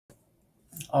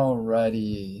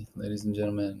Alrighty, ladies and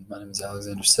gentlemen, my name is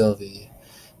Alexander Selvey,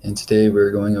 and today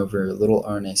we're going over a little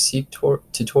RNA Seq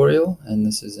tutorial, and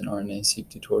this is an RNA Seq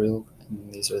tutorial,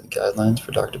 and these are the guidelines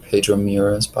for Dr. Pedro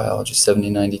Miura's Biology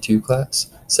 792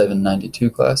 class,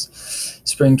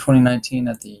 spring 2019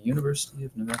 at the University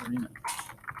of Nevada, Reno.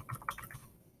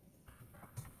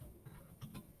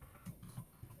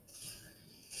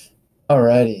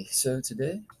 Alrighty, so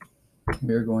today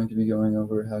we are going to be going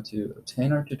over how to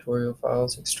obtain our tutorial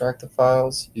files, extract the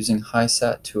files using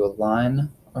HiSat to align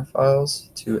our files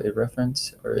to a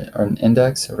reference or an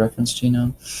index, a reference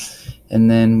genome.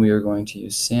 And then we are going to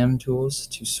use SamTools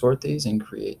to sort these and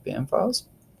create BAM files.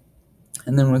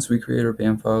 And then once we create our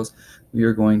BAM files, we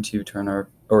are going to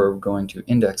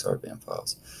index our BAM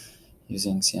files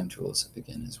using SamTools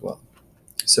again as well.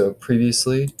 So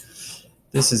previously,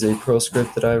 this is a Perl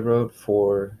script that I wrote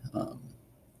for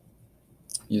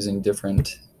using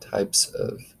different types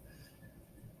of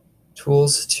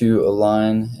tools to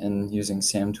align and using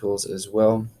SamTools as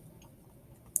well.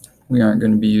 We aren't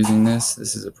going to be using this.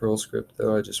 This is a Perl script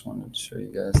though. I just wanted to show you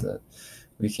guys that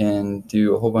we can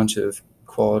do a whole bunch of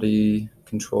quality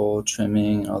control,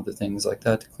 trimming, and other things like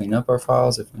that to clean up our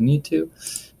files if we need to.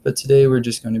 But today we're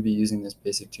just going to be using this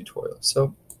basic tutorial.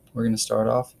 So we're going to start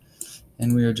off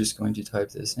and we are just going to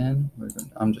type this in.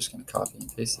 I'm just going to copy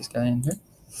and paste this guy in here.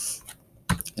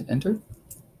 Hit enter,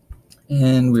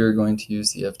 and we are going to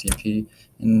use the FTP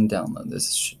and download this.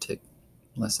 It should take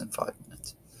less than 5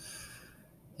 minutes.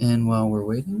 And while we're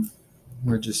waiting,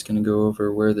 we're just going to go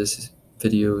over where this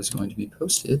video is going to be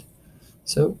posted.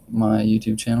 So my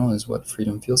YouTube channel is What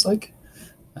Freedom Feels Like.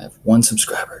 I have 1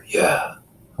 subscriber. Yeah!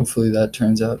 Hopefully that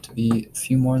turns out to be a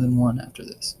few more than 1 after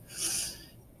this.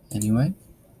 Anyway,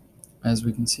 as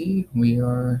we can see, we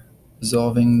are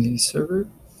resolving the server,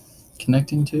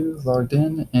 connecting to, logged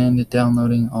in, and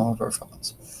downloading all of our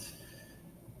files.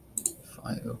 If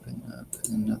I open up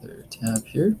another tab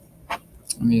here,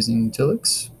 I'm using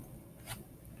Tilix.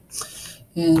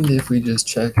 And if we just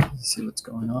check, see what's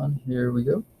going on, here we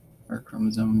go. Our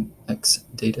chromosome X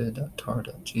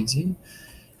data.tar.gz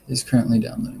is currently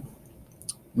downloading.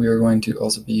 We are going to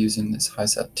also be using this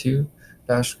HiSat2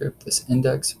 bash script, this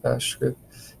index bash script,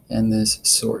 and this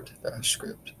sort bash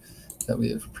script that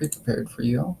we have pre-prepared for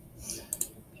you all.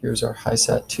 Here's our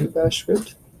HiSat2 bash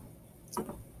script.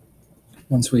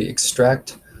 Once we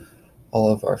extract all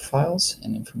of our files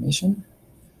and information,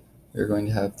 we're going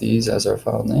to have these as our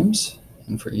file names.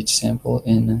 And for each sample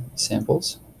in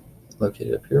samples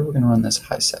located up here, we're going to run this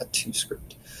HiSat2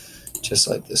 script, just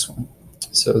like this one.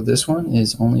 So this one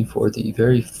is only for the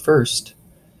very first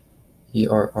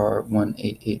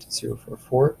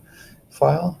ERR188044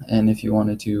 file. And if you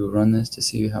wanted to run this to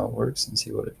see how it works and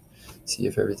see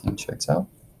if everything checks out,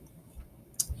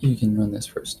 you can run this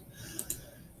first.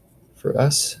 For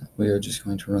us, we are just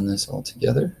going to run this all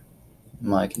together.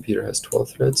 My computer has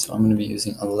 12 threads, so I'm going to be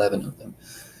using 11 of them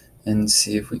and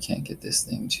see if we can't get this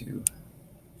thing to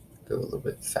go a little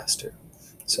bit faster.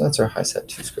 So that's our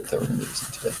HiSat2 script that we're going to be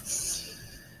using today.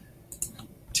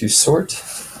 To sort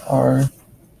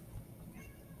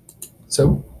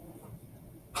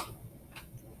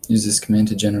use this command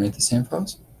to generate the SAM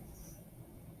files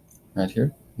right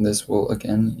here. This will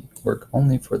again work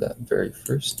only for that very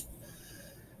first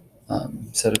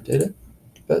set of data,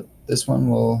 but this one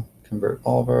will convert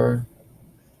all of our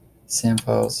SAM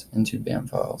files into BAM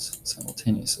files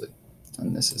simultaneously.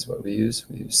 And this is what we use.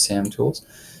 We use SamTools.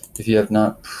 If you have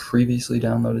not previously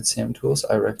downloaded SamTools,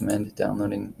 I recommend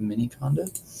downloading Miniconda,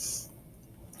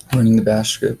 running the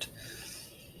bash script,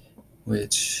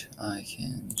 which I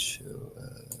can show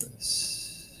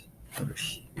us over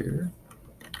here.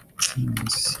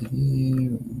 Let's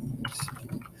see.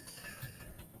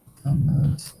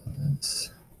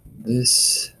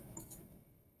 This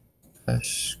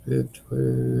bash script,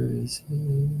 where is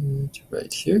it?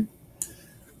 Right here.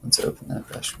 Let's open that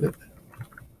bash script.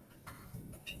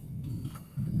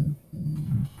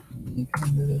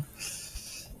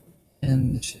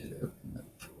 And it should open up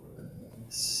for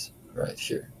us right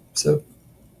here. So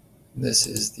this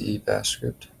is the bash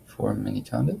script for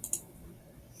Miniconda.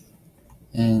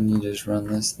 And you just run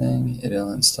this thing,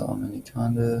 it'll install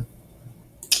Miniconda.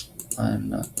 I'm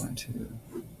not going to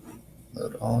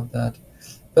load all of that,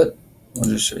 but we'll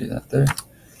just show you that there.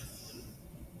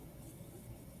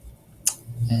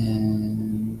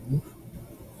 And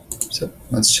so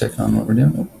let's check on what we're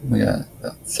doing. We got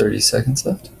about 30 seconds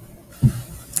left.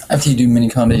 After you do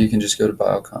Miniconda, you can just go to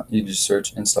BioConda. You just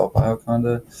search install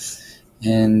BioConda,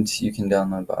 and you can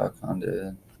download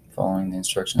BioConda following the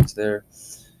instructions there.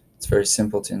 It's very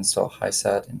simple to install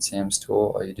HiSat and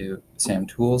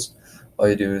SamTools. all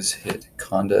you do is hit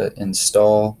conda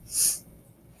install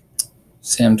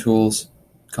SamTools,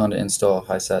 conda install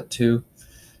HiSat2.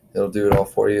 It'll do it all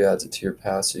for you, adds it to your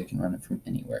path so you can run it from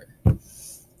anywhere.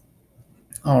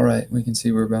 All right, we can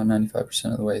see we're about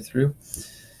 95% of the way through.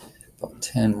 About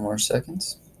 10 more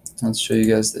seconds. Let's show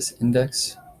you guys this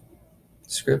index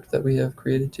script that we have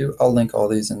created too. I'll link all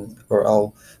these or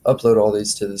I'll upload all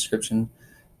these to the description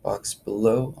box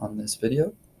below on this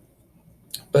video.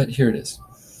 But here it is.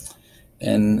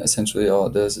 And essentially all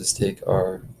it does is take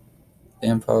our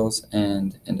BAM files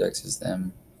and indexes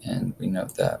them, and we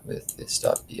note that with this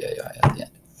 .bai at the end.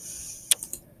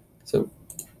 So,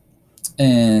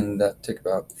 and that took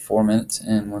about 4 minutes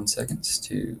and 1 second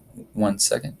to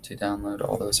download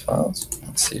all those files.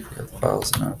 Let's see if we have the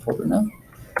files in our folder now.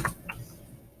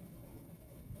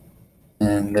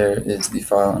 And there is the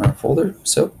file in our folder.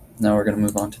 So now we're going to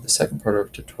move on to the second part of our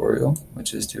tutorial,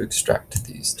 which is to extract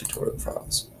these tutorial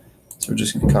files. So we're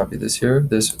just going to copy this here.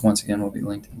 This, once again, will be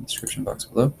linked in the description box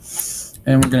below.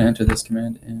 And we're going to enter this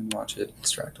command and watch it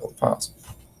extract all the files.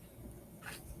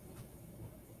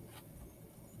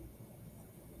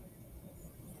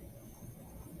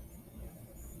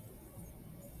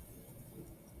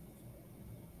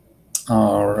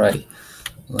 Alrighty,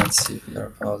 let's see if we got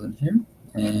our files in here.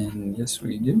 And yes,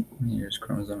 we do. Here's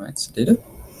chromosomites data.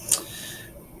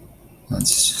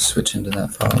 Let's switch into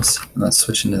that files. Let's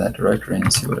switch into that directory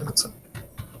and see what it looks like.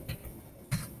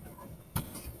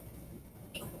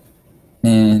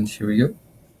 And here we go.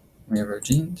 We have our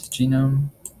genes,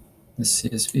 genome, the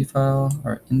CSV file,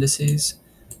 our indices,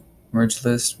 merge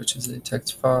list, which is a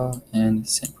text file, and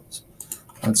samples.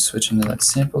 Let's switch into that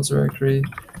samples directory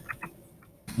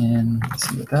and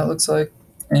see what that looks like.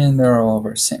 And there are all of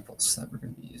our samples that we're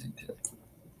going to be using today.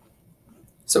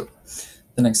 So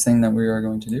the next thing that we are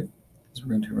going to do is we're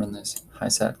going to run this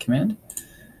HiSat command,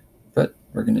 but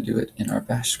we're going to do it in our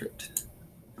bash script.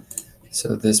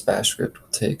 So this bash script will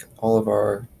take all of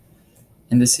our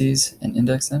indices and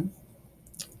index them,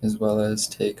 as well as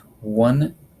take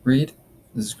one read,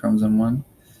 this is chromosome 1,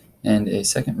 and a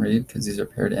second read, because these are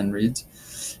paired end reads,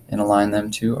 and align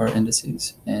them to our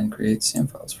indices and create SAM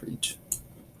files for each.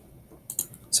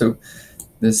 So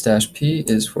this -p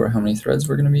is for how many threads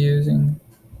we're going to be using.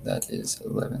 That is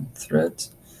 11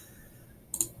 threads.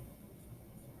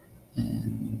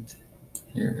 And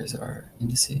here is our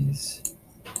indices.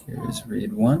 Here is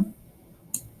read 1.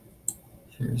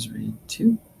 Here's read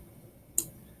 2.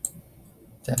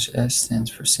 -s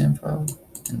stands for SAM file,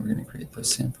 and we're going to create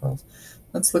those SAM files.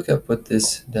 Let's look up what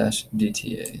this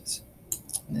 -dta is,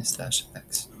 and this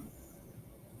 -x.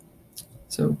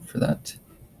 So for that,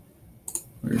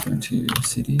 we're going to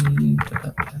cd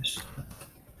dash,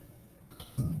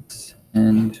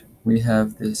 and we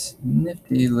have this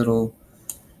nifty little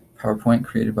PowerPoint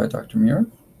created by Dr. Miura.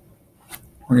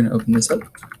 We're going to open this up.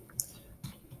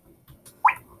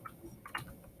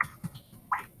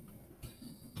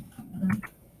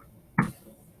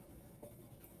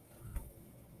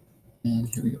 And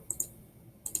here we go.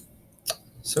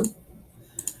 So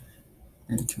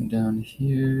we're going to come down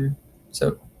here.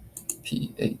 So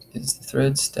P8 is the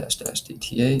threads,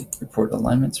 --dta, report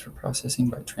alignments for processing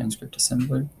by transcript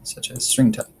assembler, such as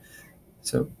string type.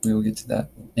 So we will get to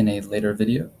that in a later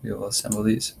video. We will assemble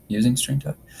these using string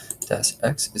type.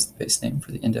 -x is the base name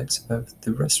for the index of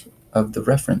the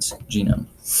reference genome.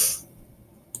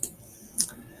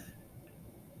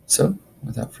 So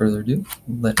without further ado,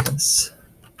 let us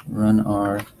run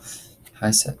our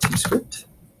HiSat2 script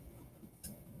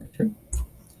right here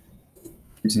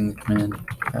using the command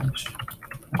bash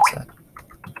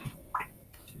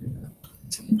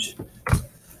HiSat2sh.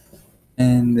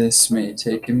 And this may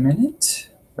take a minute,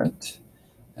 but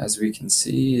as we can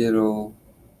see, it'll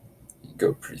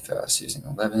go pretty fast using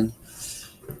 11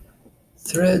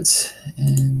 threads.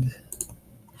 And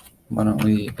why don't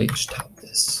we htop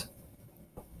this?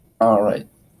 All right,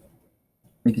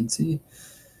 we can see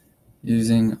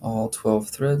using all 12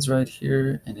 threads right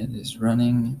here, and it is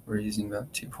running. We're using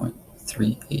about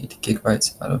 2.38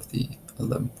 gigabytes out of the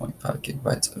 11.5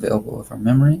 gigabytes available of our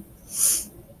memory.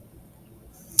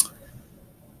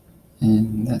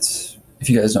 And that's, if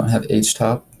you guys don't have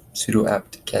htop, sudo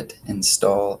apt-get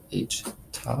install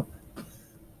htop,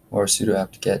 or sudo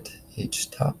apt-get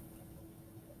htop.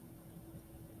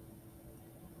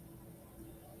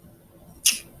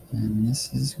 And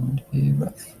this is going to be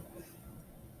rough.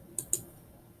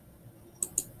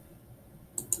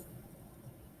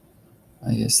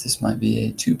 I guess this might be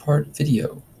a two-part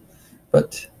video,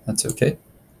 but that's okay,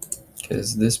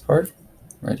 because this part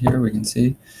right here we can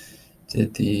see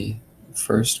did the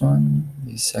first one,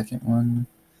 the second one,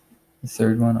 the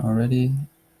third one already,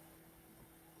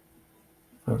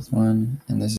 fourth one, and this